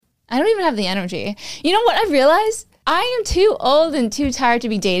I don't even have the energy. You know what I realized? I am too old and too tired to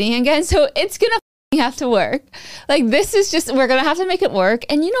be dating again, so it's gonna have to work. Like, this is just, we're gonna have to make it work.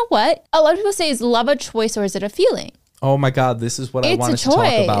 And you know what? A lot of people say, is love a choice or is it a feeling? Oh my God, this is what I wanted to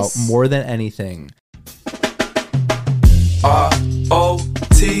talk about more than anything. ROTN,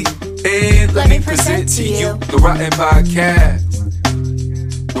 let me present to you the Rotten Podcast.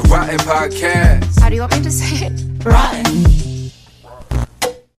 The Rotten Podcast. How do you want me to say it? Rotten.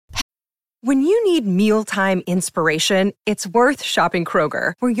 When you need mealtime inspiration, it's worth shopping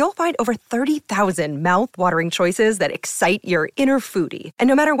Kroger, where you'll find over 30,000 mouth-watering choices that excite your inner foodie. And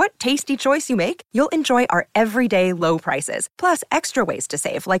no matter what tasty choice you make, you'll enjoy our everyday low prices, plus extra ways to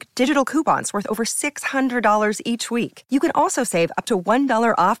save, like digital coupons worth over $600 each week. You can also save up to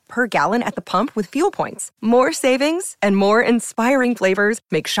 $1 off per gallon at the pump with fuel points. More savings and more inspiring flavors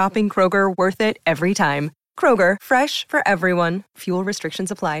make shopping Kroger worth it every time. Kroger, fresh for everyone. Fuel restrictions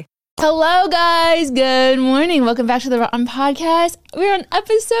apply. Hello, guys. Good morning. Welcome back to the Rotten Podcast. We're on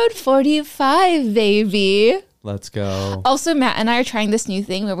episode 45, baby. Let's go. Also, Matt and I are trying this new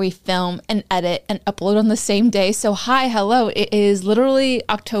thing where we film and edit and upload on the same day. So, hello. It is literally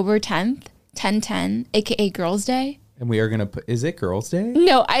October 10th, 10/10, aka Girls' Day. And we are going to put, is it Girls' Day?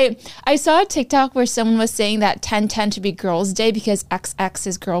 No, I saw a TikTok where someone was saying that 10/10 should be Girls' Day because XX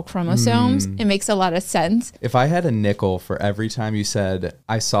is girl chromosomes. It makes a lot of sense. If I had a nickel for every time you said,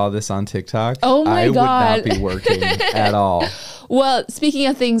 I saw this on TikTok, oh my God. I would not be working at all. Well, speaking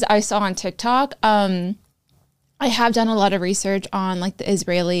of things I saw on TikTok, I have done a lot of research on like the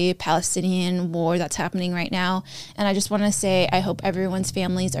Israeli-Palestinian war that's happening right now. And I just want to say, I hope everyone's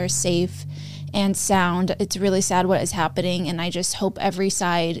families are safe and sound. It's really sad what is happening, and I just hope every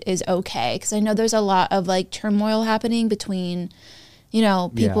side is okay, because I know there's a lot of like turmoil happening between, you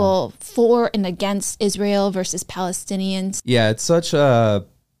know, people for and against Israel versus Palestinians. Yeah, it's such a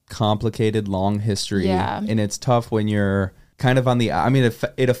complicated, long history, and it's tough when you're kind of on the, I mean,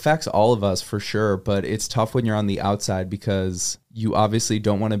 it affects all of us for sure, but it's tough when you're on the outside because you obviously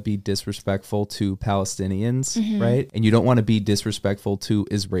don't want to be disrespectful to Palestinians, right? And you don't want to be disrespectful to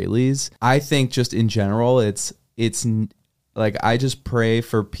Israelis. I think just in general, it's like, I just pray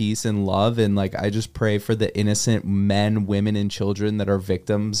for peace and love, and like, I just pray for the innocent men, women, and children that are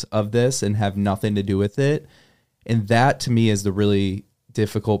victims of this and have nothing to do with it. And that to me is the really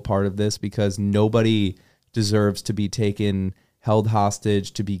difficult part of this, because nobody deserves to be taken, held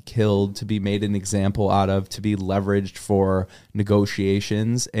hostage, to be killed, to be made an example out of, to be leveraged for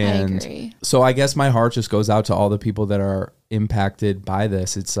negotiations. And I agree. So I guess my heart just goes out to all the people that are impacted by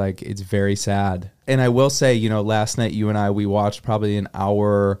this. It's like, it's very sad. And I will say, you know, last night you and I, we watched probably an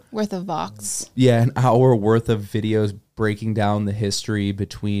hour Worth of Vox. Yeah, an hour worth of videos breaking down the history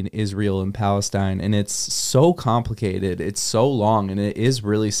between Israel and Palestine. And it's so complicated. It's so long, and it is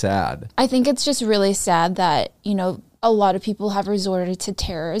really sad. I think it's just really sad that, you know, a lot of people have resorted to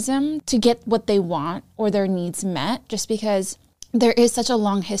terrorism to get what they want or their needs met, just because there is such a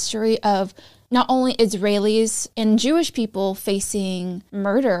long history of not only Israelis and Jewish people facing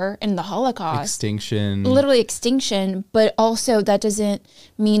murder in the Holocaust. Extinction. Literally extinction, but also that doesn't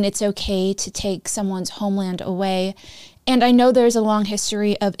mean it's okay to take someone's homeland away. And I know there's a long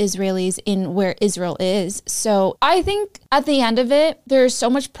history of Israelis in where Israel is. So I think at the end of it, there's so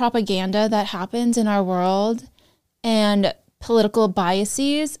much propaganda that happens in our world and political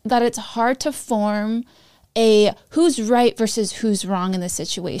biases that it's hard to form a who's right versus who's wrong in this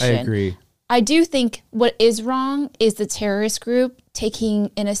situation. I agree. I do think what is wrong is the terrorist group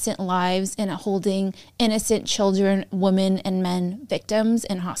taking innocent lives and holding innocent children, women, and men victims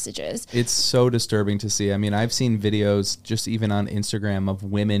and hostages. It's so disturbing to see. I mean, I've seen videos just even on Instagram of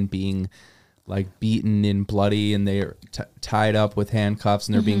women being like beaten and bloody, and they're tied up with handcuffs,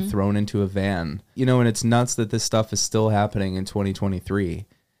 and they're being thrown into a van. You know, and it's nuts that this stuff is still happening in 2023.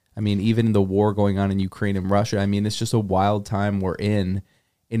 I mean, even the war going on in Ukraine and Russia, I mean, it's just a wild time we're in.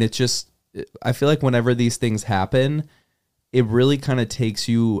 And it's just, I feel like whenever these things happen, it really kind of takes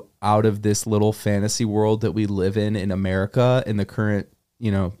you out of this little fantasy world that we live in America, in the current,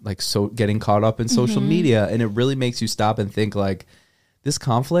 you know, like, so getting caught up in social media. And it really makes you stop and think, like, this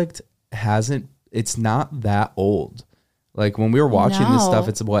conflict it's not that old. Like, when we were watching this stuff,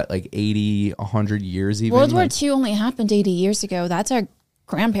 it's what, like 80, 100 years even? World War II only happened 80 years ago. That's our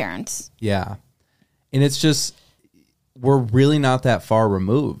grandparents. Yeah. And it's just, we're really not that far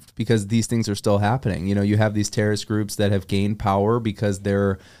removed, because these things are still happening. You know, you have these terrorist groups that have gained power because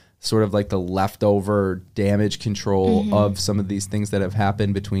they're sort of like the leftover damage control of some of these things that have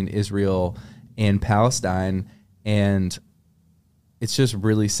happened between Israel and Palestine. And it's just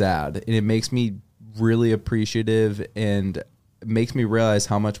really sad. And it makes me really appreciative and makes me realize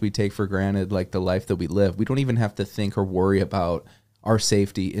how much we take for granted, like the life that we live. We don't even have to think or worry about our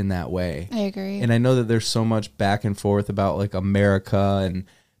safety in that way. I agree. And I know that there's so much back and forth about like America and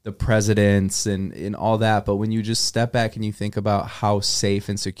the presidents and all that. But when you just step back and you think about how safe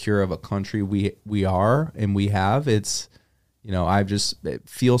and secure of a country we are and we have, it's, you know, it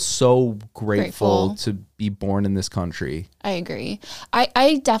feel so grateful to be born in this country. I agree.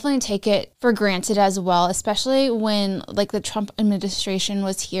 I definitely take it for granted as well, especially when like the Trump administration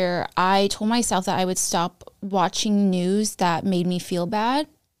was here. I told myself that I would stop watching news that made me feel bad,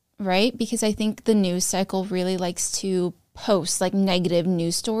 right? Because I think the news cycle really likes to post like negative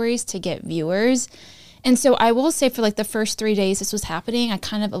news stories to get viewers. And so I will say for like the first 3 days this was happening, I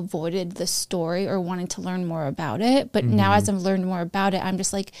kind of avoided the story or wanting to learn more about it. But now as I've learned more about it, I'm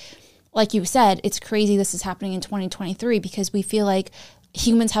just like you said, it's crazy this is happening in 2023 because we feel like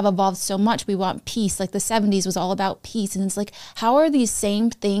humans have evolved so much. We want peace. Like the 70s was all about peace. And it's like, how are these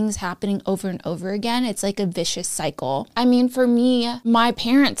same things happening over and over again? It's like a vicious cycle. I mean, for me, my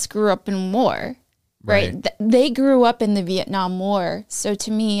parents grew up in war, right? They grew up in the Vietnam War. So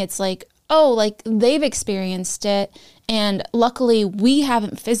to me, it's like, oh, like they've experienced it. And luckily we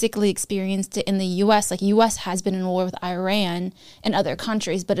haven't physically experienced it in the US. Like US has been in war with Iran and other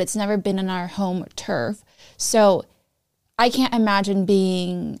countries, but it's never been in our home turf. So I can't imagine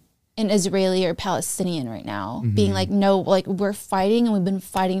being an Israeli or Palestinian right now, being like, no, like we're fighting and we've been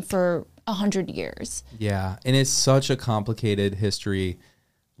fighting for 100 years. Yeah. And it's such a complicated history,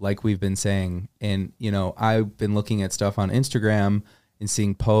 like we've been saying. And, you know, I've been looking at stuff on Instagram and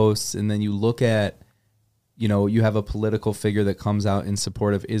seeing posts, and then you look at, you know, you have a political figure that comes out in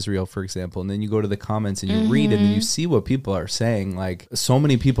support of Israel, for example, and then you go to the comments and you read it and you see what people are saying. Like so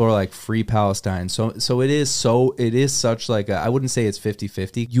many people are like free Palestine. So it is such like I wouldn't say it's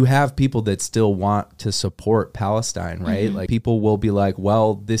 50-50. You have people that still want to support Palestine, right? Like people will be like,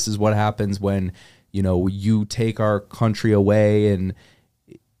 well, this is what happens when, you know, you take our country away, and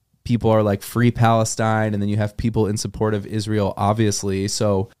people are like free Palestine, and then you have people in support of Israel, obviously.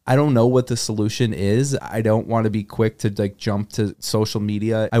 So I don't know what the solution is. I don't want to be quick to like jump to social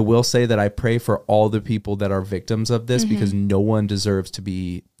media. I will say that I pray for all the people that are victims of this because no one deserves to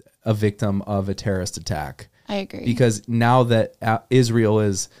be a victim of a terrorist attack. I agree. Because now that Israel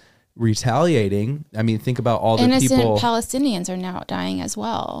is retaliating, I mean, think about all the innocent people. Palestinians are now dying as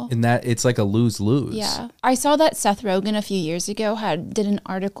well. And that it's like a lose-lose. Yeah. I saw that Seth Rogen a few years ago did an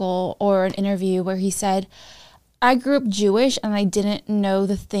article or an interview where he said, I grew up Jewish and I didn't know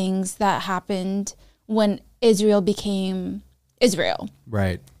the things that happened when Israel became Israel.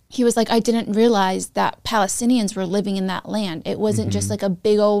 Right. He was like, I didn't realize that Palestinians were living in that land. It wasn't just like a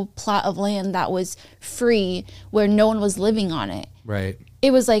big old plot of land that was free where no one was living on it. Right.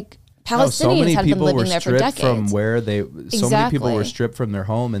 It was like Palestinians had been living there for decades. From where so many people were stripped from their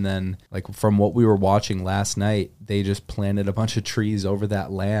home, and then like from what we were watching last night, they just planted a bunch of trees over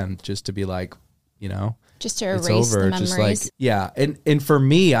that land just to be like, you know, just to erase the memories. Just like, yeah. And for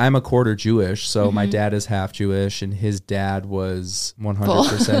me, I'm a quarter Jewish. So my dad is half Jewish and his dad was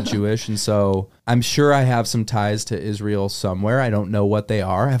 100% Jewish. And so I'm sure I have some ties to Israel somewhere. I don't know what they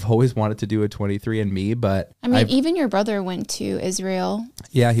are. I've always wanted to do a 23andMe, but I mean, even your brother went to Israel.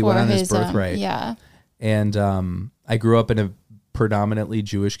 Yeah, he went on his birthright. Yeah. And I grew up in a predominantly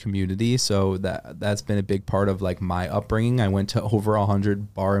Jewish community, so that's been a big part of like my upbringing. I went to over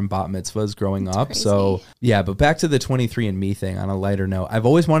 100 bar and bat mitzvahs growing up. Crazy. So yeah, but back to the 23andMe thing on a lighter note. I've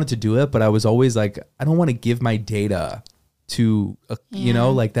always wanted to do it, but I was always like, I don't want to give my data to you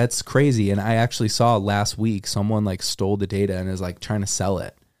know, like that's crazy. And I actually saw last week someone like stole the data and is like trying to sell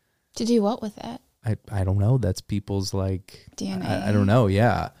it. To do what with it? I don't know. That's people's like DNA. I don't know.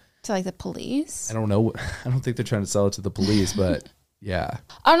 Yeah. To like the police? I don't know. I don't think they're trying to sell it to the police, but yeah.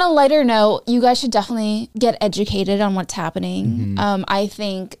 On a lighter note, you guys should definitely get educated on what's happening. I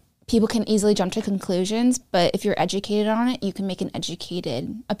think people can easily jump to conclusions, but if you're educated on it, you can make an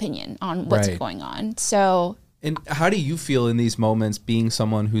educated opinion on what's going on. So. And how do you feel in these moments being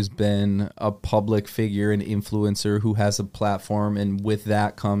someone who's been a public figure, an influencer who has a platform, and with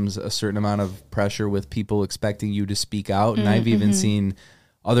that comes a certain amount of pressure with people expecting you to speak out? And I've even seen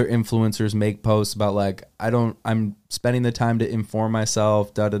other influencers make posts about like, I'm spending the time to inform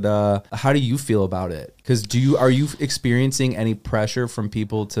myself, How do you feel about it? Because are you experiencing any pressure from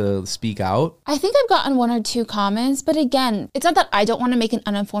people to speak out? I think I've gotten 1 or 2 comments, but again, it's not that I don't want to make an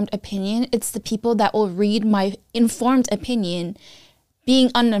uninformed opinion. It's the people that will read my informed opinion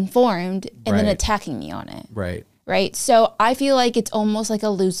being uninformed and then attacking me on it. Right. So I feel like it's almost like a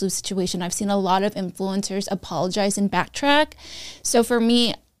lose-lose situation. I've seen a lot of influencers apologize and backtrack. So for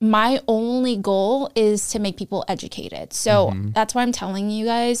me, my only goal is to make people educated. So that's why I'm telling you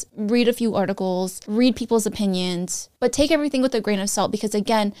guys, read a few articles, read people's opinions, but take everything with a grain of salt, because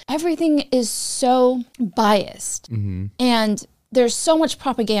again, everything is so biased and there's so much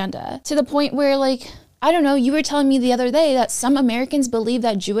propaganda to the point where, like, I don't know, you were telling me the other day that some Americans believe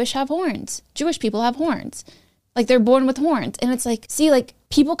that Jewish people have horns. Like, they're born with horns. And it's like, see, like,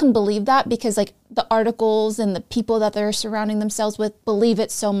 people can believe that because, like, the articles and the people that they're surrounding themselves with believe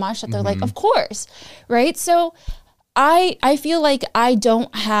it so much that they're like, of course, right? So I feel like I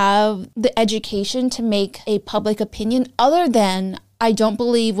don't have the education to make a public opinion other than I don't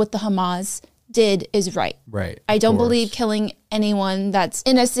believe what the Hamas did is right. Right. I don't believe killing anyone that's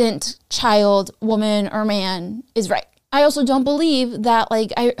innocent, child, woman, or man is right. I also don't believe that,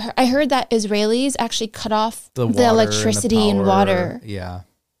 like, I heard that Israelis actually cut off the electricity and water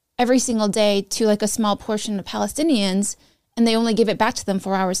every single day to, like, a small portion of Palestinians, and they only give it back to them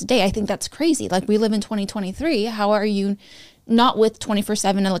 4 hours a day. I think that's crazy. Like, we live in 2023. How are you not with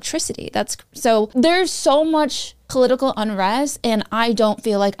 24/7 electricity? So there's so much political unrest, and I don't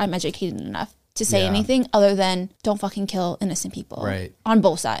feel like I'm educated enough to say anything other than don't fucking kill innocent people on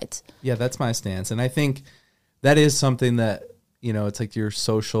both sides. Yeah, that's my stance. And I think that is something that, you know, it's like your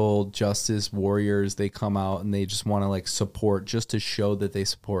social justice warriors, they come out and they just want to, like, support just to show that they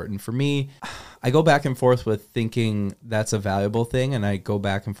support. And for me, I go back and forth with thinking that's a valuable thing, and I go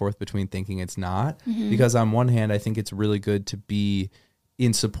back and forth between thinking it's not. Because on one hand, I think it's really good to be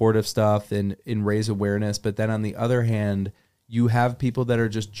in support of stuff and raise awareness. But then on the other hand, you have people that are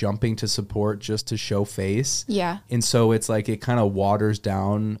just jumping to support just to show face. Yeah. And so it's like it kind of waters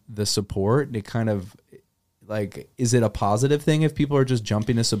down the support. It kind of, like, is it a positive thing if people are just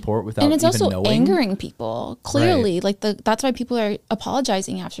jumping to support without even knowing? And it's also angering people, clearly. Right. Like, that's why people are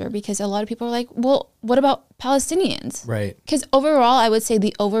apologizing after, because a lot of people are like, well, what about Palestinians? Right. Because overall, I would say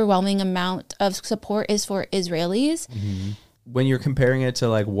the overwhelming amount of support is for Israelis. When you're comparing it to,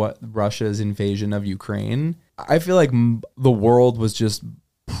 like, what Russia's invasion of Ukraine, I feel like the world was just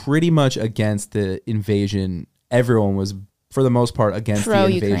pretty much against the invasion. Everyone was, for the most part, against the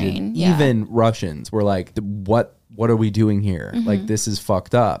invasion. Even Russians were like, what are we doing here? Like, this is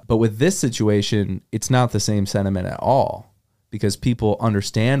fucked up. But with this situation, it's not the same sentiment at all, because people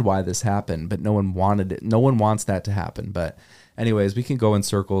understand why this happened, but no one wanted it. No one wants that to happen. But anyways, we can go in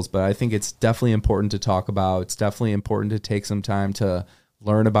circles, but I think it's definitely important to talk about. It's definitely important to take some time to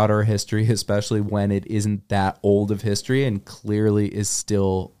learn about our history, especially when it isn't that old of history and clearly is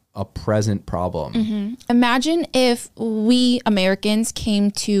still a present problem. Imagine if we Americans came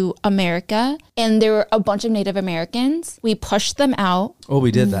to America and there were a bunch of Native Americans. We pushed them out. Oh,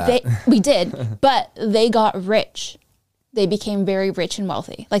 we did that. We did, but they got rich. They became very rich and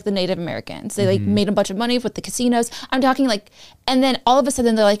wealthy, like the Native Americans. They like made a bunch of money with the casinos. I'm talking like, and then all of a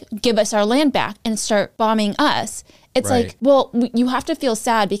sudden they're like, give us our land back and start bombing us. It's like, well, you have to feel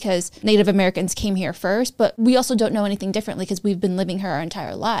sad because Native Americans came here first, but we also don't know anything differently because we've been living here our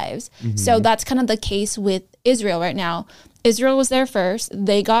entire lives. So that's kind of the case with Israel right now. Israel was there first.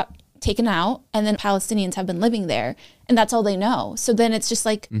 They got taken out, and then Palestinians have been living there, and that's all they know. So then it's just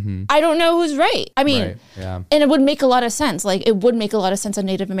like, I don't know who's right. I mean, and it would make a lot of sense. Like, it would make a lot of sense if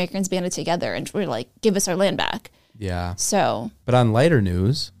Native Americans banded together and were like, give us our land back. Yeah. So. But on lighter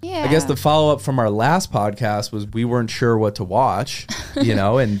news, I guess the follow-up from our last podcast was we weren't sure what to watch, you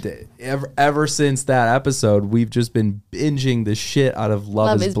know, and ever since that episode, we've just been binging the shit out of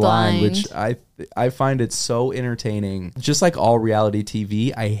Love is Blind, which I find it so entertaining. Just like all reality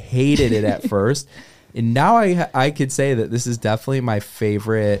TV, I hated it at first. And now I could say that this is definitely my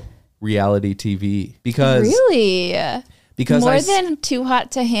favorite reality TV because... Really? Because more than Too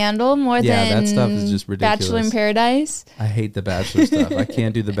Hot to Handle, more than that stuff is just ridiculous. Bachelor in Paradise. I hate the Bachelor stuff. I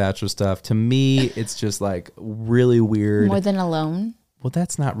can't do the Bachelor stuff. To me, it's just like really weird. More than Alone. Well,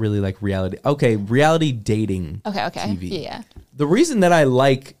 that's not really like reality. Okay, reality dating. Okay. TV. Yeah. The reason that I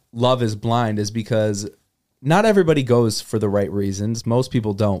like Love is Blind is because not everybody goes for the right reasons. Most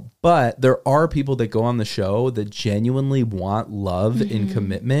people don't. But there are people that go on the show that genuinely want love and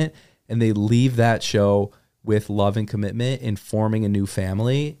commitment, and they leave that show with love and commitment and forming a new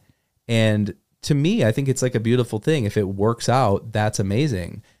family. And to me, I think it's like a beautiful thing. If it works out, that's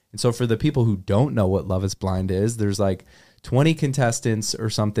amazing. And so for the people who don't know what Love is Blind is, there's like 20 contestants or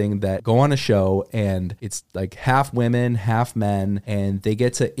something that go on a show, and it's like half women, half men, and they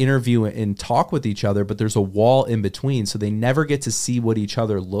get to interview and talk with each other, but there's a wall in between, so they never get to see what each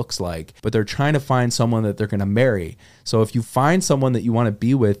other looks like, but they're trying to find someone that they're going to marry. So if you find someone that you want to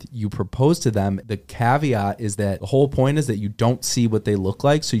be with, you propose to them. The caveat is that the whole point is that you don't see what they look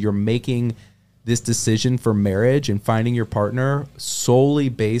like, so you're making this decision for marriage and finding your partner solely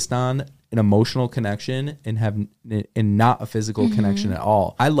based on an emotional connection and not a physical connection at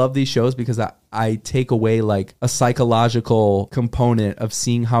all. I love these shows because I take away like a psychological component of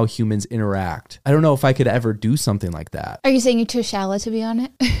seeing how humans interact. I don't know if I could ever do something like that. Are you saying you're too shallow to be on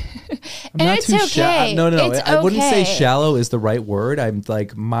it? I'm not too shallow. No. I wouldn't say shallow is the right word. I'm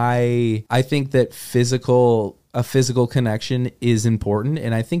like I think that a physical connection is important,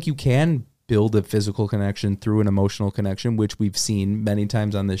 and I think you can build a physical connection through an emotional connection, which we've seen many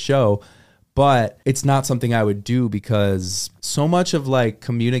times on this show. But it's not something I would do because so much of like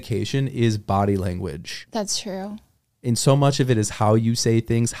communication is body language. That's true. And so much of it is how you say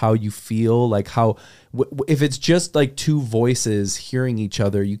things, how you feel, like if it's just like two voices hearing each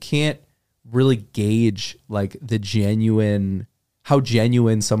other, you can't really gauge like how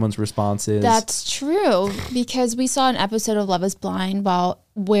genuine someone's response is. That's true, because we saw an episode of Love is Blind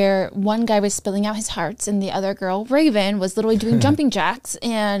where one guy was spilling out his hearts and the other girl, Raven, was literally doing jumping jacks,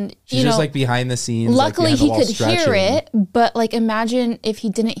 and she's just like behind the scenes. Luckily, like he could hear it, but like imagine if he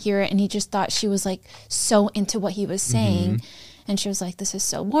didn't hear it and he just thought she was like so into what he was saying, and she was like, "This is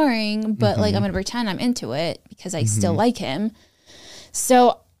so boring," but like I'm gonna pretend I'm into it because I still like him.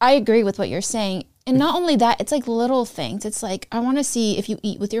 So I agree with what you're saying. And not only that, it's like little things. It's like, I want to see if you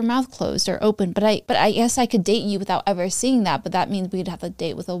eat with your mouth closed or open. But I guess I could date you without ever seeing that. But that means we'd have a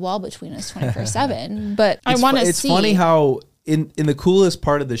date with a wall between us 24/7. But I want to see. It's funny how in the coolest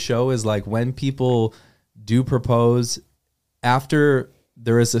part of the show is like when people do propose, after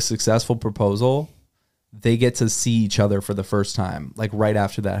there is a successful proposal, they get to see each other for the first time, like right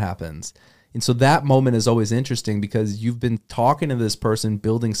after that happens. And so that moment is always interesting because you've been talking to this person,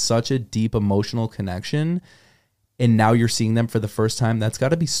 building such a deep emotional connection, and now you're seeing them for the first time. That's got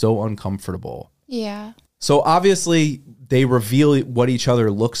to be so uncomfortable. Yeah. So obviously they reveal what each other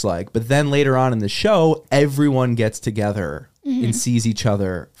looks like, but then later on in the show, everyone gets together and sees each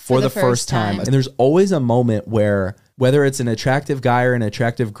other for the first time. And there's always a moment where, whether it's an attractive guy or an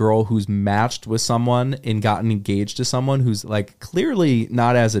attractive girl who's matched with someone and gotten engaged to someone who's like clearly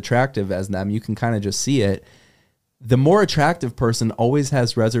not as attractive as them, you can kind of just see it. The more attractive person always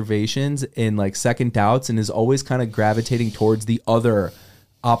has reservations and like second doubts and is always kind of gravitating towards the other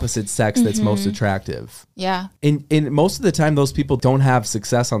opposite sex that's most attractive. Yeah. And most of the time, those people don't have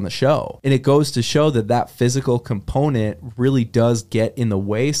success on the show. And it goes to show that physical component really does get in the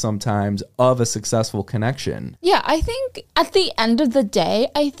way sometimes of a successful connection. Yeah, I think at the end of the day,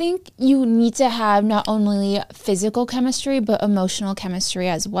 I think you need to have not only physical chemistry, but emotional chemistry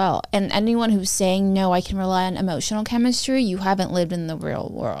as well. And anyone who's saying, no, I can rely on emotional chemistry, you haven't lived in the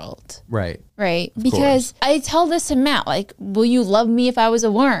real world. Right. Right. Because I tell this to Matt, like, will you love me if I was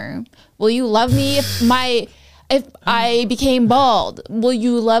a worm? Will you love me if I became bald? Will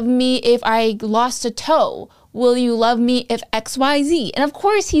you love me if I lost a toe? Will you love me if XYZ? And of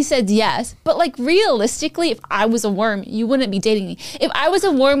course he said yes. But like realistically, if I was a worm, you wouldn't be dating me. If I was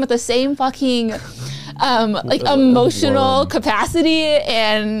a worm with the same fucking like emotional capacity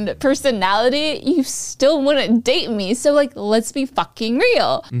and personality, you still wouldn't date me. So like, let's be fucking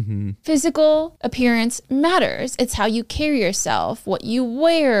real. Physical appearance matters. It's how you carry yourself, what you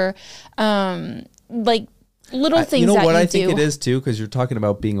wear, like little things. You know that what you I think do. it is too, because you're talking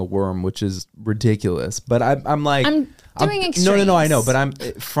about being a worm, which is ridiculous. But I'm doing extremes. No, I know. But I'm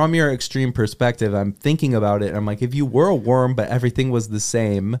from your extreme perspective. I'm thinking about it. And I'm like, if you were a worm, but everything was the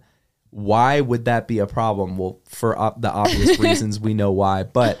same, why would that be a problem? Well, for the obvious reasons we know why,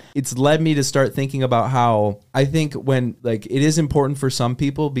 but it's led me to start thinking about how I think when like it is important for some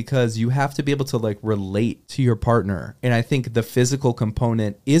people because you have to be able to like relate to your partner. And I think the physical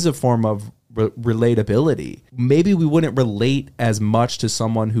component is a form of relatability. Maybe we wouldn't relate as much to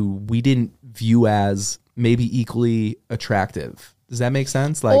someone who we didn't view as maybe equally attractive. Does that make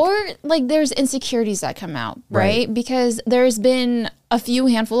sense? Like, or like there's insecurities that come out, right? Because there's been a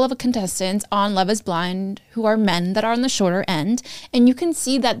handful of contestants on Love is Blind who are men that are on the shorter end. And you can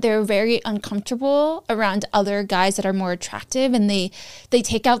see that they're very uncomfortable around other guys that are more attractive, and they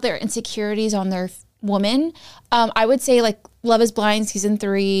take out their insecurities on their woman. I would say like Love is Blind season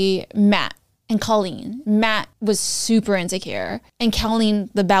 3, Matt and Colleen. Matt was super insecure, and Colleen,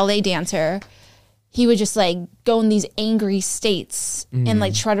 the ballet dancer, he would just like go in these angry states and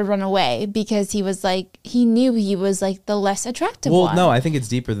like try to run away because he was like, he knew he was like the less attractive one. Well, no, I think it's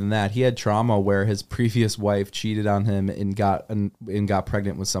deeper than that. He had trauma where his previous wife cheated on him and got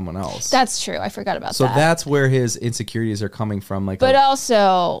pregnant with someone else. That's true. I forgot about that. So that's where his insecurities are coming from. Like, but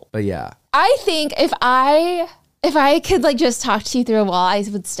yeah, I think if I could like just talk to you through a wall, I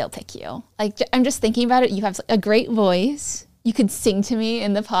would still pick you. Like, I'm just thinking about it. You have a great voice. You could sing to me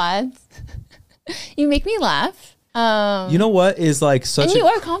in the pods. You make me laugh. You know what is like such and you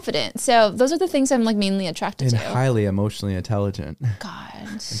are confident. So those are the things I'm like mainly attracted to. And highly emotionally intelligent.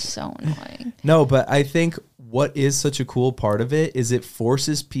 God, so annoying. No, but I think what is such a cool part of it is it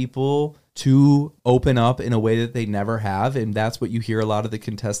forces people to open up in a way that they never have. And that's what you hear a lot of the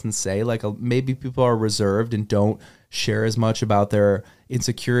contestants say. Like maybe people are reserved and don't share as much about their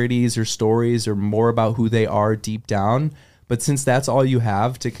insecurities or stories or more about who they are deep down. But since that's all you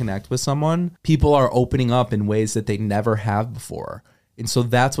have to connect with someone, people are opening up in ways that they never have before. And so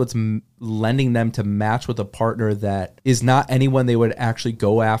that's what's lending them to match with a partner that is not anyone they would actually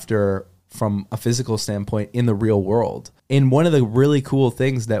go after from a physical standpoint in the real world. And one of the really cool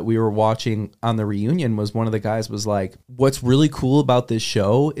things that we were watching on the reunion was one of the guys was like, what's really cool about this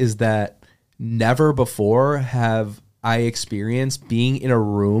show is that never before have I experienced being in a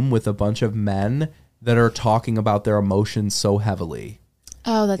room with a bunch of men that are talking about their emotions so heavily.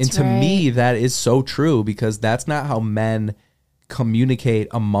 Oh, that's right. And to me, that is so true because that's not how men communicate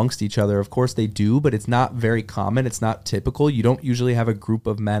amongst each other. Of course they do, but it's not very common. It's not typical. You don't usually have a group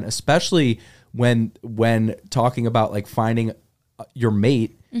of men, especially when talking about like finding your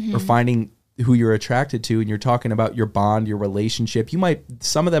mate or finding who you're attracted to and you're talking about your bond, your relationship.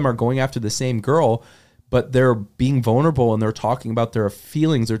 Some of them are going after the same girl, but they're being vulnerable and they're talking about their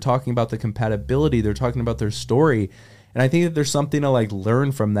feelings. They're talking about the compatibility. They're talking about their story. And I think that there's something to like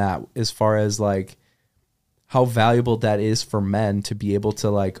learn from that as far as like how valuable that is for men to be able to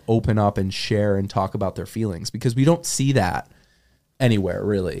like open up and share and talk about their feelings because we don't see that anywhere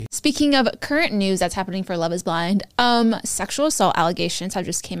really. Speaking of current news that's happening for Love is Blind, sexual assault allegations have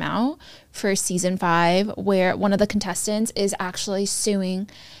just came out for season 5 where one of the contestants is actually suing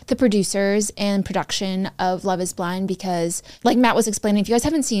the producers and production of Love is Blind because like Matt was explaining, if you guys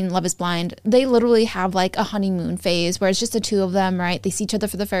haven't seen Love is Blind, they literally have like a honeymoon phase where it's just the two of them, right? They see each other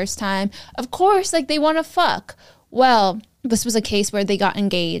for the first time. Of course, like they want to fuck. Well, this was a case where they got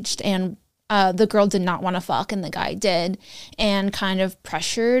engaged and the girl did not want to fuck and the guy did and kind of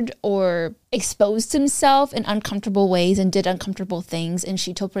pressured or exposed himself in uncomfortable ways and did uncomfortable things. And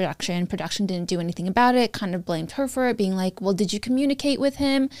she told production didn't do anything about it, kind of blamed her for it, being like, well, did you communicate with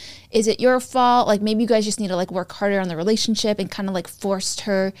him? Is it your fault? Like maybe you guys just need to like work harder on the relationship, and kind of like forced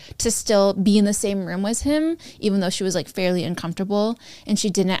her to still be in the same room as him, even though she was like fairly uncomfortable. And she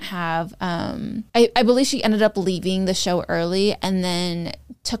didn't have, I believe she ended up leaving the show early and then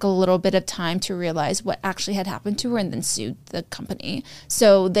took a little bit of time to realize what actually had happened to her and then sued the company.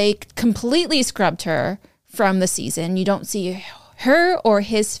 So they completely scrubbed her from the season. You don't see her or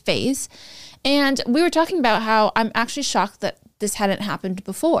his face. And we were talking about how I'm actually shocked that this hadn't happened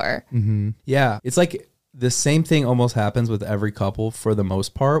before. Mm-hmm. Yeah. It's like the same thing almost happens with every couple for the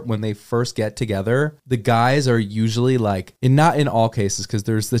most part. When they first get together, the guys are usually like, and not in all cases, because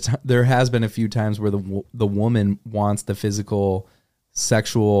there has been a few times where the woman wants the physical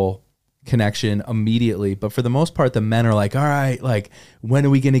sexual connection immediately, but for the most part the men are like, all right, like when are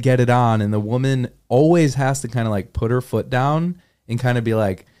we gonna get it on? And the woman always has to kind of like put her foot down and kind of be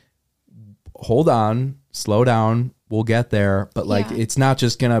like, hold on, slow down, we'll get there. But like it's not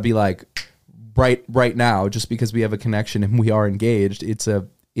just gonna be like right now just because we have a connection and we are engaged. It's a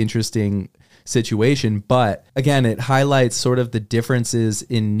interesting situation, but again, it highlights sort of the differences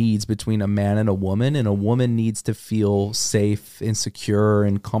in needs between a man and a woman needs to feel safe and secure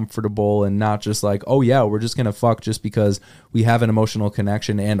and comfortable and not just like, oh yeah, we're just gonna fuck just because we have an emotional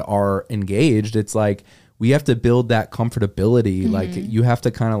connection and are engaged. It's like we have to build that comfortability. Like you have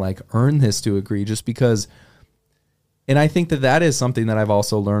to kind of like earn this to agree, just because. And I think that is something that I've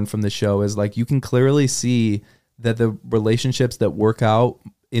also learned from the show is like you can clearly see that the relationships that work out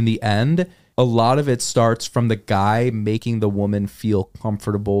in the end, a lot of it starts from the guy making the woman feel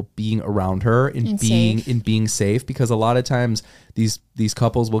comfortable being around her and being safe. Because a lot of times these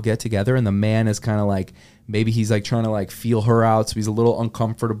couples will get together and the man is kind of like, maybe he's like trying to like feel her out, so he's a little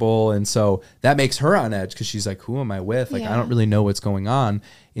uncomfortable, and so that makes her on edge because she's like, who am I with? Like I don't really know what's going on.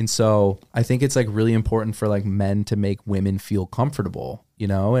 And so I think it's like really important for like men to make women feel comfortable, you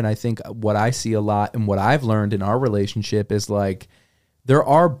know. And I think what I see a lot and what I've learned in our relationship is like there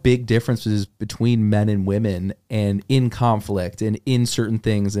are big differences between men and women and in conflict and in certain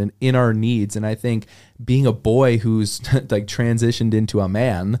things and in our needs. And I think being a boy who's like transitioned into a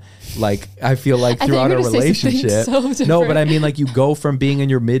man, like I feel like throughout our relationship, no, but I mean like you go from being in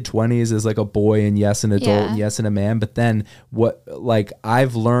your mid 20s as like a boy and yes, an adult and yes, and a man. But then what, like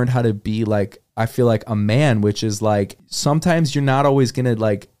I've learned how to be like, I feel like a man, which is like, sometimes you're not always going to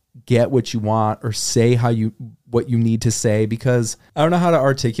like get what you want or say what you need to say, because I don't know how to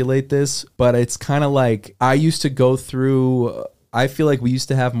articulate this, but it's kind of like I used to go through I feel like we used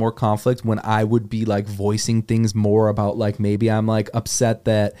to have more conflict when I would be like voicing things more about like, maybe I'm like upset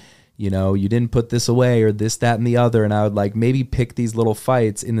that, you know, you didn't put this away or this, that, and the other. And I would like maybe pick these little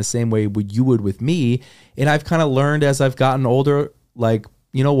fights in the same way you would with me. And I've kind of learned as I've gotten older, like,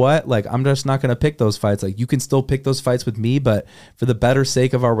 you know what? Like, I'm just not going to pick those fights. Like, you can still pick those fights with me, but for the better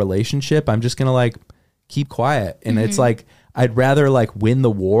sake of our relationship, I'm just going to like keep quiet. And it's like, I'd rather like win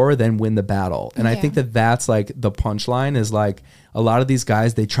the war than win the battle. And I think that that's like the punchline is like a lot of these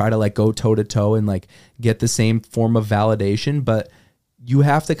guys, they try to like go toe to toe and like get the same form of validation, but you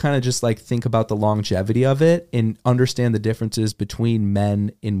have to kind of just like think about the longevity of it and understand the differences between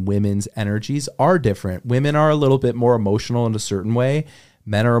men and women's energies are different. Women are a little bit more emotional in a certain way.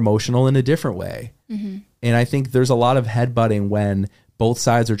 Men are emotional in a different way. And I think there's a lot of headbutting when both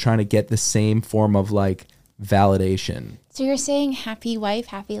sides are trying to get the same form of like validation. So you're saying happy wife,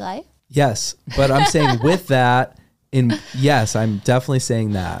 happy life? Yes. But I'm saying with that, yes, I'm definitely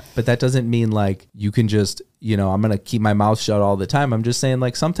saying that. But that doesn't mean like you can just, you know, I'm going to keep my mouth shut all the time. I'm just saying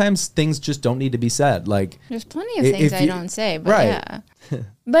like sometimes things just don't need to be said. Like there's plenty of things I don't say, but yeah.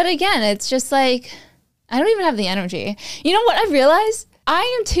 But again, it's just like, I don't even have the energy. You know what I've realized?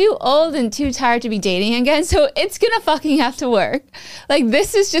 I am too old and too tired to be dating again, so it's gonna fucking have to work. Like,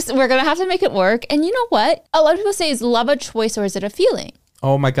 this is just, we're gonna have to make it work. And you know what? A lot of people say, is love a choice or is it a feeling?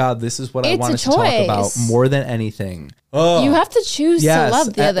 Oh my God, this is what I wanted to talk about more than anything. Oh. You have to choose to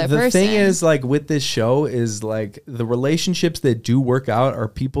love the other person. The thing is, like, with this show is, like, the relationships that do work out are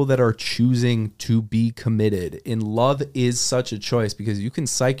people that are choosing to be committed. And love is such a choice because you can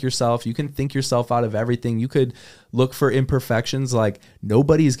psych yourself, you can think yourself out of everything. You could look for imperfections. Like,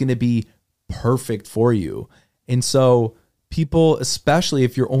 nobody's going to be perfect for you. And so people, especially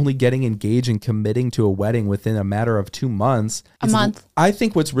if you're only getting engaged and committing to a wedding within a matter of 2 months. A month. I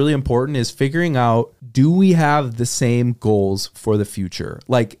think what's really important is figuring out, do we have the same goals for the future?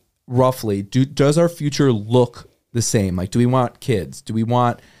 Like, roughly, does our future look the same? Like, do we want kids?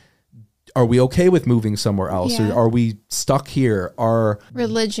 Are we okay with moving somewhere else? Yeah. Or are we stuck here? Our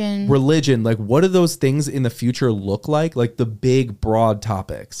religion, like, what do those things in the future look like? Like the big, broad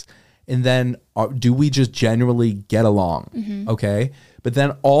topics. And then do we just generally get along? Okay. But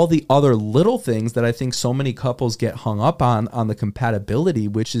then all the other little things that I think so many couples get hung up on the compatibility,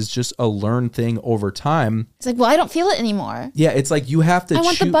 which is just a learned thing over time. It's like, well, I don't feel it anymore. Yeah. It's like you have to I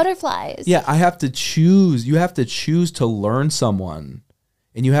want the butterflies. Yeah. I have to choose. You have to choose to learn someone.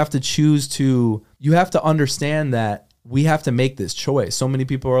 And you have to understand that we have to make this choice. So many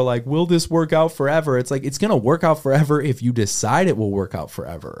people are like, will this work out forever? It's like, it's going to work out forever if you decide it will work out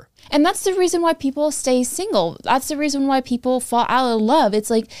forever. And that's the reason why people stay single. That's the reason why people fall out of love. It's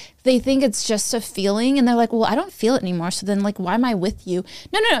like, they think it's just a feeling and they're like, well, I don't feel it anymore. So then, like, why am I with you?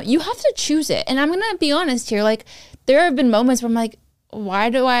 No. You have to choose it. And I'm going to be honest here. Like, there have been moments where I'm like, why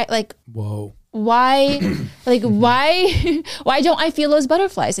do I, like, whoa. Why don't I feel those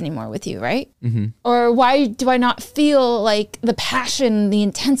butterflies anymore with you, right? Or why do I not feel like the passion, the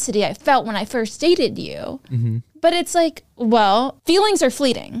intensity I felt when I first dated you? But it's like, well, feelings are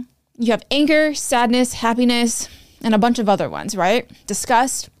fleeting. You have anger, sadness, happiness, and a bunch of other ones, right?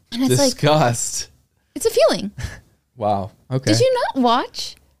 Disgust. And it's Disgust. It's a feeling. Wow. Okay. Did you not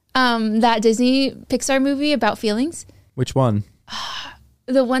watch that Disney Pixar movie about feelings? Which one?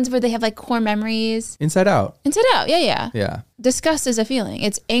 The ones where they have like core memories. Inside Out. Inside Out, yeah. Yeah. Disgust is a feeling.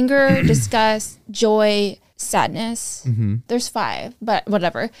 It's anger, disgust, joy, sadness. There's 5, but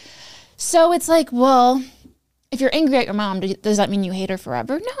whatever. So it's like, well, if you're angry at your mom, does that mean you hate her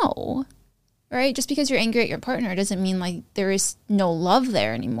forever? No. Right? Just because you're angry at your partner doesn't mean like there is no love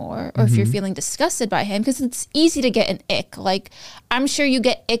there anymore. Or if you're feeling disgusted by him, because it's easy to get an ick. Like, I'm sure you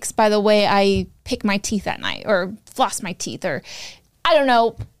get icks by the way I pick my teeth at night or floss my teeth or, I don't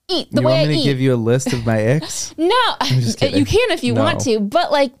know, eat the way I eat. You want me to give you a list of my icks? No, you can if you want to.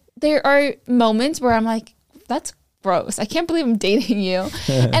 But like, there are moments where I'm like, that's gross. I can't believe I'm dating you.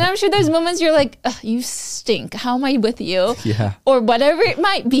 And I'm sure there's moments you're like, you stink. How am I with you? Yeah. Or whatever it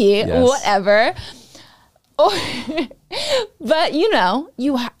might be, whatever. Or, but you know,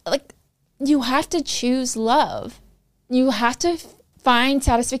 you have to choose love. You have to find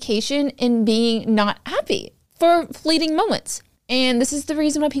satisfaction in being not happy for fleeting moments. And this is the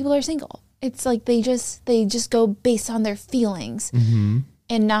reason why people are single. It's like they just go based on their feelings and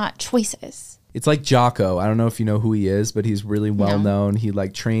not choices. It's like Jocko. I don't know if you know who he is, but he's really well known. He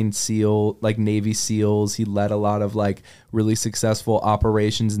like trained Navy SEALs. He led a lot of like really successful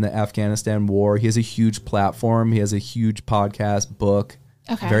operations in the Afghanistan war. He has a huge platform. He has a huge podcast, book.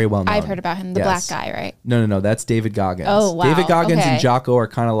 Okay. Very well known. I've heard about him. The black guy, right? No. That's David Goggins. Oh, wow. David Goggins and Jocko are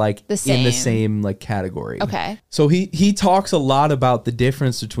kind of like in the same like category. Okay. So he talks a lot about the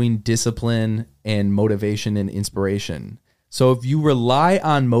difference between discipline and motivation and inspiration. So if you rely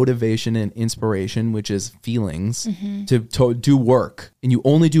on motivation and inspiration, which is feelings, to do work, and you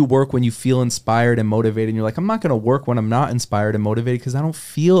only do work when you feel inspired and motivated, and you're like, I'm not going to work when I'm not inspired and motivated because I don't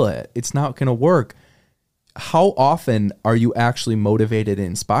feel it. It's not going to work. How often are you actually motivated and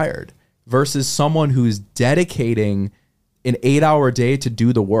inspired versus someone who's dedicating an 8-hour day to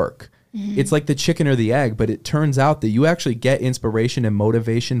do the work? It's like the chicken or the egg, but it turns out that you actually get inspiration and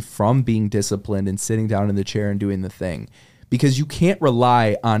motivation from being disciplined and sitting down in the chair and doing the thing. Because you can't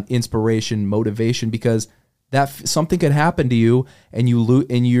rely on inspiration, motivation, because that something could happen to you and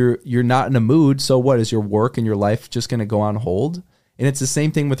you're not in a mood. So what, is your work and your life just going to go on hold? And it's the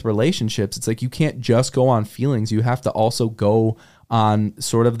same thing with relationships. It's like you can't just go on feelings. You have to also go on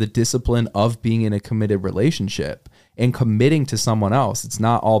sort of the discipline of being in a committed relationship and committing to someone else. It's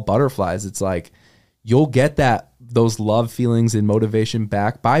not all butterflies. It's like you'll get those love feelings and motivation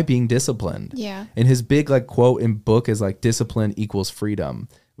back by being disciplined. Yeah. And his big like quote in book is like discipline equals freedom,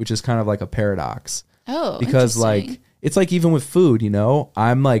 which is kind of like a paradox. Oh, because like it's like even with food,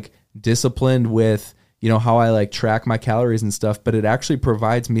 I'm like disciplined with how I like track my calories and stuff, but it actually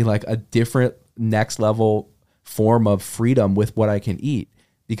provides me like a different next level form of freedom with what I can eat,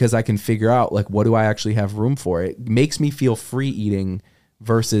 because I can figure out like, what do I actually have room for? It makes me feel free eating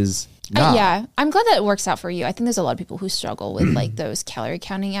versus not. Yeah, I'm glad that it works out for you. I think there's a lot of people who struggle with like those calorie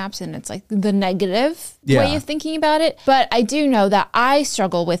counting apps, and it's like the negative way of thinking about it. But I do know that I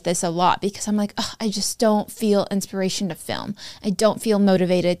struggle with this a lot because I'm like, I just don't feel inspiration to film. I don't feel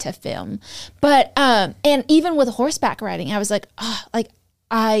motivated to film. But and even with horseback riding, I was like,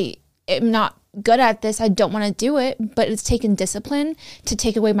 I am not good at this. I don't want to do it, but it's taken discipline to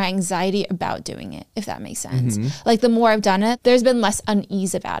take away my anxiety about doing it, if that makes sense. Like the more I've done it, there's been less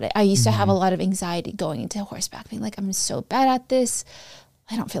unease about it. I used to have a lot of anxiety going into horseback, being like, I'm so bad at this.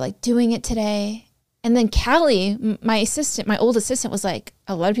 I don't feel like doing it today. And then Callie, my old assistant, was like,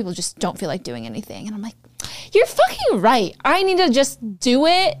 a lot of people just don't feel like doing anything. And I'm like, you're fucking right. I need to just do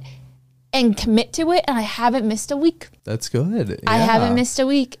it and commit to it. And I haven't missed a week. That's good. Yeah. I haven't missed a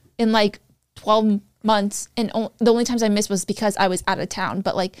week in like 12 months, and the only times I missed was because I was out of town,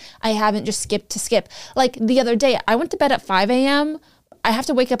 but like I haven't just skipped to skip. Like the other day I went to bed at 5 a.m. I have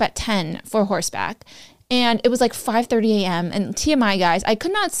to wake up at 10 for horseback, and it was like 5:30 a.m. and TMI, guys, I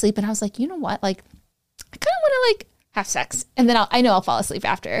could not sleep, and I was like, you know what, like I kind of want to like have sex, and then I know I'll fall asleep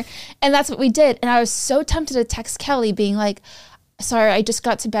after. And that's what we did. And I was so tempted to text Kelly being like, sorry, I just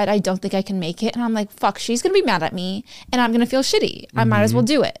got to bed. I don't think I can make it. And I'm like, fuck, she's going to be mad at me and I'm going to feel shitty. I might as well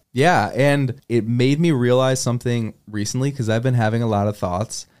do it. Yeah. And it made me realize something recently, because I've been having a lot of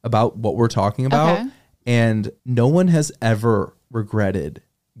thoughts about what we're talking about. Okay. And no one has ever regretted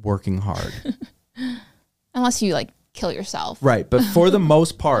working hard. Unless you like kill yourself. Right. But for the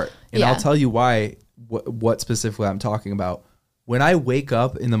most part, and I'll tell you why, what specifically I'm talking about. When I wake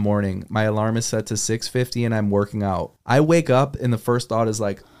up in the morning, my alarm is set to 6:50 and I'm working out. I wake up and the first thought is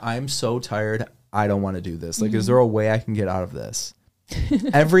like, I'm so tired. I don't want to do this. Like, is there a way I can get out of this?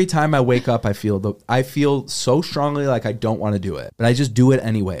 Every time I wake up, I feel so strongly like I don't want to do it, but I just do it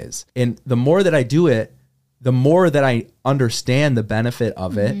anyways. And the more that I do it, the more that I understand the benefit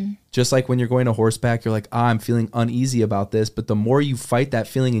of it. Just like when you're going to horseback, you're like, I'm feeling uneasy about this. But the more you fight that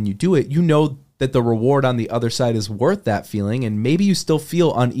feeling and you do it, you know that the reward on the other side is worth that feeling. And maybe you still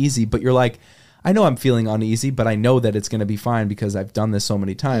feel uneasy, but you're like, I know I'm feeling uneasy, but I know that it's going to be fine because I've done this so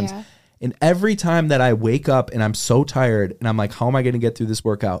many times. Yeah. And every time that I wake up and I'm so tired and I'm like, how am I going to get through this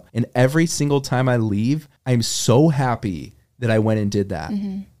workout? And every single time I leave, I'm so happy that I went and did that.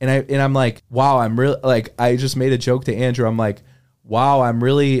 And I'm like, wow, I'm really like, I just made a joke to Andrew. I'm like, wow, I'm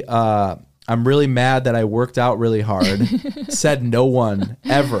really mad that I worked out really hard. Said no one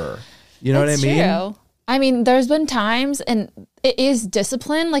ever. You know That's what I mean? True. I mean, there's been times, and it is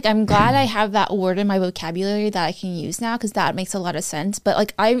discipline. Like, I'm glad I have that word in my vocabulary that I can use now, because that makes a lot of sense. But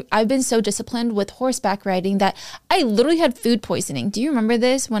like, I've been so disciplined with horseback riding that I literally had food poisoning. Do you remember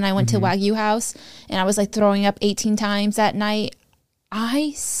this when I went to Wagyu House and I was like throwing up 18 times that night?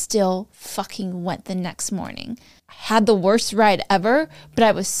 I still fucking went the next morning. Had the worst ride ever, but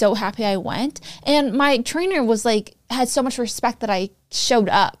I was so happy I went. And my trainer was like, had so much respect that I showed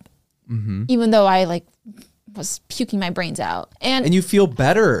up. Even though I like was puking my brains out. And you feel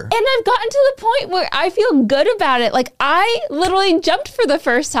better. And I've gotten to the point where I feel good about it. Like I literally jumped for the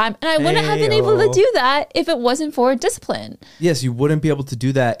first time, and I wouldn't have been able to do that if it wasn't for discipline. Yes, you wouldn't be able to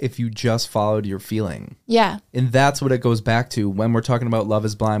do that if you just followed your feeling. Yeah. And that's what it goes back to when we're talking about Love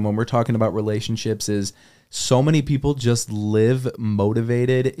is Blind, when we're talking about relationships, is so many people just live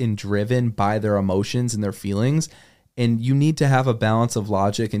motivated and driven by their emotions and their feelings. And you need to have a balance of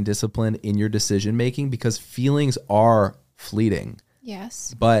logic and discipline in your decision making, because feelings are fleeting.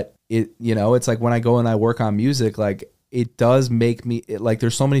 Yes. But it's like when I go and I work on music, like it does make me like,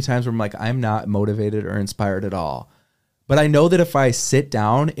 there's so many times where I'm like, I'm not motivated or inspired at all. But I know that if I sit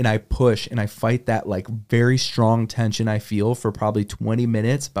down and I push and I fight that like very strong tension I feel for probably 20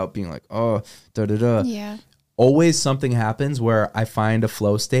 minutes about being like, oh, yeah, always something happens where I find a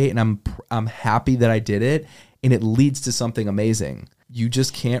flow state and I'm happy that I did it. And it leads to something amazing. You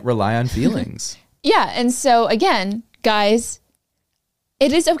just can't rely on feelings. Yeah. And so again, guys,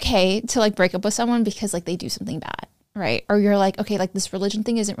 it is okay to like break up with someone because like they do something bad, right? Or you're like, okay, like this religion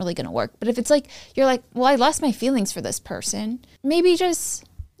thing isn't really going to work. But if it's like, you're like, well, I lost my feelings for this person, maybe just,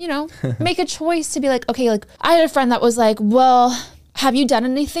 make a choice to be like, okay, like I had a friend that was like, well, have you done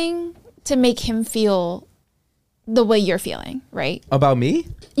anything to make him feel the way you're feeling, right? About me?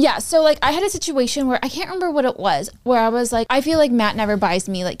 Yeah. So like I had a situation where I can't remember what it was, where I was like, I feel like Matt never buys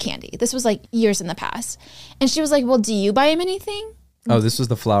me like candy. This was like years in the past. And she was like, well, do you buy him anything? Oh, this was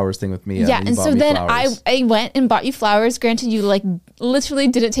the flowers thing with me. Yeah. And so then I went and bought you flowers. Granted, you like literally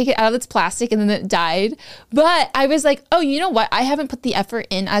didn't take it out of its plastic and then it died. But I was like, oh, you know what? I haven't put the effort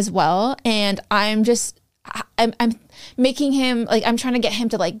in as well. And I'm making him like, I'm trying to get him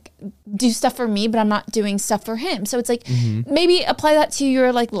to like do stuff for me, but I'm not doing stuff for him. So it's like, maybe apply that to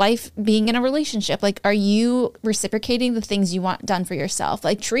your like life being in a relationship. Like, are you reciprocating the things you want done for yourself?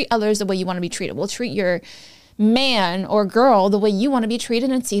 Like treat others the way you want to be treated. Well, treat your man or girl the way you want to be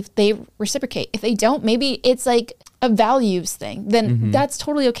treated and see if they reciprocate. If they don't, maybe it's like a values thing. Then that's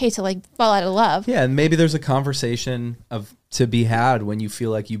totally okay to like fall out of love. Yeah. And maybe there's a conversation to be had when you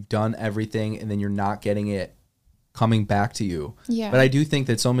feel like you've done everything and then you're not getting it coming back to you. Yeah. But I do think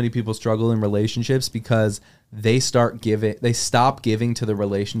that so many people struggle in relationships because they stop giving to the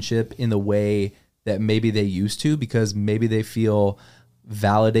relationship in the way that maybe they used to, because maybe they feel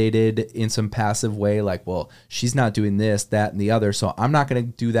validated in some passive way, like, well, she's not doing this, that, and the other, so I'm not going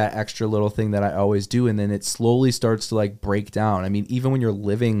to do that extra little thing that I always do. And then it slowly starts to like break down. I mean, even when you're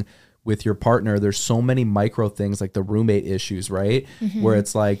living with your partner, there's so many micro things like the roommate issues, right? Where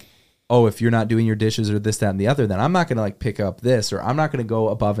it's like, oh, if you're not doing your dishes or this, that, and the other, then I'm not going to like pick up this, or I'm not going to go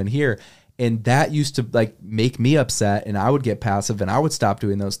above and here. And that used to like make me upset, and I would get passive and I would stop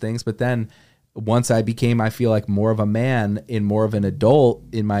doing those things. But then once I became, I feel like more of a man and more of an adult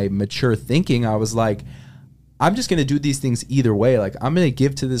in my mature thinking, I was like, I'm just going to do these things either way. Like I'm going to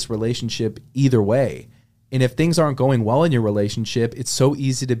give to this relationship either way. And if things aren't going well in your relationship, it's so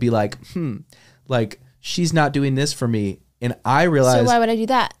easy to be like, like she's not doing this for me. And I realized, so why would I do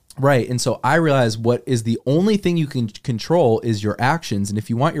that? Right. And so I realized what is the only thing you can control is your actions. And if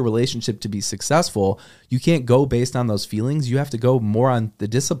you want your relationship to be successful, you can't go based on those feelings. You have to go more on the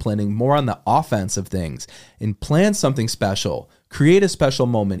disciplining, more on the offense of things, and plan something special. Create a special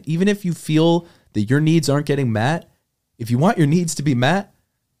moment. Even if you feel that your needs aren't getting met, if you want your needs to be met,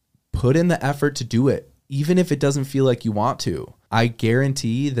 put in the effort to do it, even if it doesn't feel like you want to. I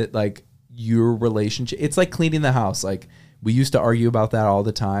guarantee that like your relationship, it's like cleaning the house. Like, we used to argue about that all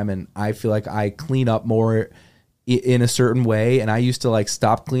the time, and I feel like I clean up more in a certain way, and I used to like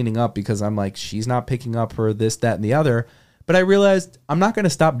stop cleaning up because I'm like, she's not picking up her this, that, and the other. But I realized I'm not going to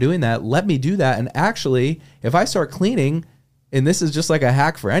stop doing that. Let me do that. And actually, if I start cleaning, and this is just like a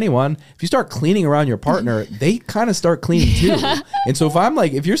hack for anyone, if you start cleaning around your partner, they kind of start cleaning too. And so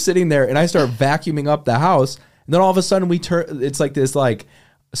if you're sitting there and I start vacuuming up the house, and then all of a sudden it's like this like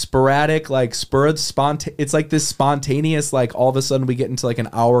sporadic, like it's like this spontaneous, like all of a sudden we get into like an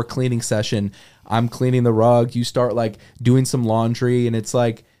hour cleaning session. I'm cleaning the rug, you start like doing some laundry, and it's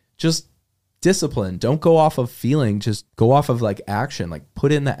like, just discipline. Don't go off of feeling, just go off of like action. Like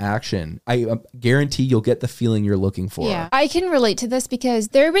put in the action. I guarantee you'll get the feeling you're looking for. Yeah, I can relate to this because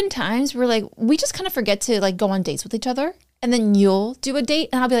there have been times where like we just kind of forget to like go on dates with each other. And then you'll do a date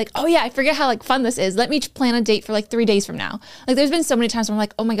and I'll be like, oh yeah, I forget how like fun this is. Let me plan a date for like 3 days from now. Like there's been so many times where I'm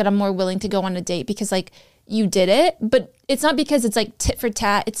like, oh my God, I'm more willing to go on a date because like you did it. But it's not because it's like tit for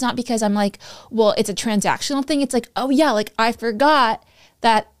tat. It's not because I'm like, well, it's a transactional thing. It's like, oh yeah, like I forgot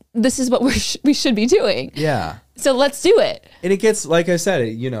that this is what we should be doing. Yeah. So let's do it. And it gets, like I said,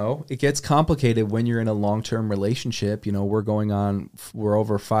 it gets complicated when you're in a long-term relationship. We're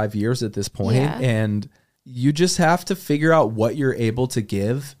over 5 years at this point, and you just have to figure out what you're able to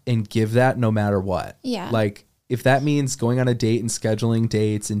give and give that no matter what. Yeah. Like if that means going on a date and scheduling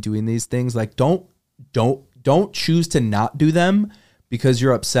dates and doing these things, like don't choose to not do them because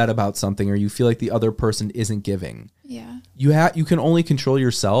you're upset about something or you feel like the other person isn't giving. Yeah. You can only control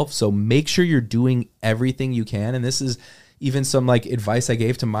yourself. So make sure you're doing everything you can. And this is even some like advice I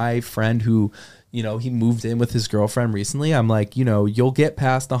gave to my friend who, you know, he moved in with his girlfriend recently. I'm like, you know, you'll get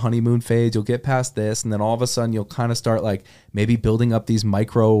past the honeymoon phase, you'll get past this, and then all of a sudden you'll kind of start like maybe building up these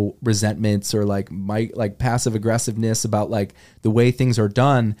micro resentments or like passive aggressiveness about like the way things are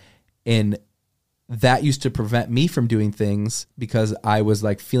done. And that used to prevent me from doing things because I was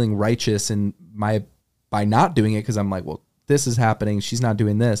like feeling righteous by not doing it because I'm like, well, this is happening, she's not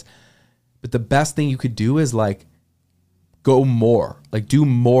doing this. But the best thing you could do is like go more, like do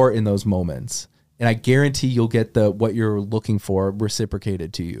more in those moments. And I guarantee you'll get what you're looking for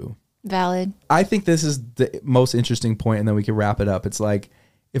reciprocated to you. Valid. I think this is the most interesting point, and then we can wrap it up. It's like,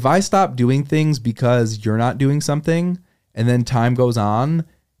 if I stop doing things because you're not doing something, and then time goes on,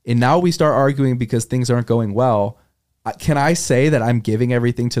 and now we start arguing because things aren't going well, can I say that I'm giving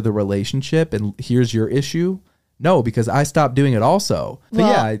everything to the relationship and here's your issue? No, because I stopped doing it also. But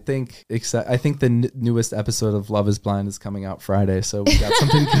yeah, I think the newest episode of Love is Blind is coming out Friday, so we got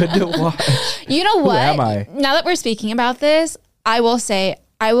something good to watch. You know what? Who am I? Now that we're speaking about this, I will say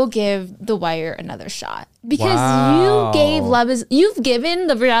I will give The Wire another shot because you've given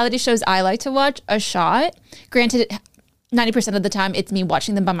the reality shows I like to watch a shot. Granted, 90% of the time it's me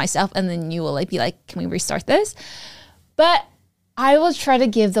watching them by myself, and then you will like be like, "Can we restart this?" But I will try to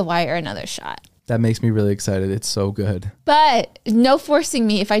give The Wire another shot. That makes me really excited. It's so good. But no forcing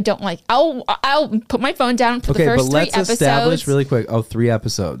me if I don't like. I'll put my phone down for the first 3 episodes. Okay, but let's establish really quick. 3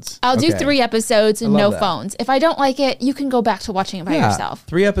 episodes. I'll do 3 episodes and no phones. If I don't like it, you can go back to watching it by yourself.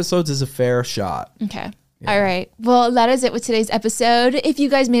 3 episodes is a fair shot. Okay. Yeah. All right. Well, that is it with today's episode. If you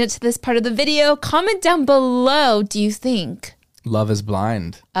guys made it to this part of the video, comment down below. Do you think Love is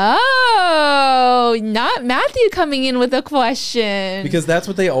Blind? Oh, not Matthew coming in with a question. Because that's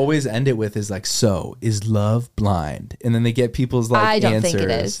what they always end it with is like, so is love blind? And then they get people's like answers. I don't think it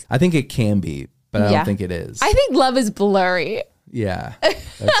is. I think it can be, but I don't think it is. I think love is blurry. Yeah,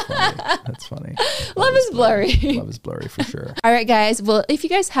 that's funny. That's funny. Love is blurry. Love is blurry for sure. All right, guys. Well, if you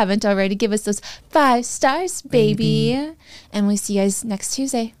guys haven't already, give us those 5 stars, baby. And we'll see you guys next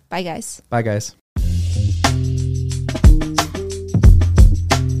Tuesday. Bye, guys. Bye, guys.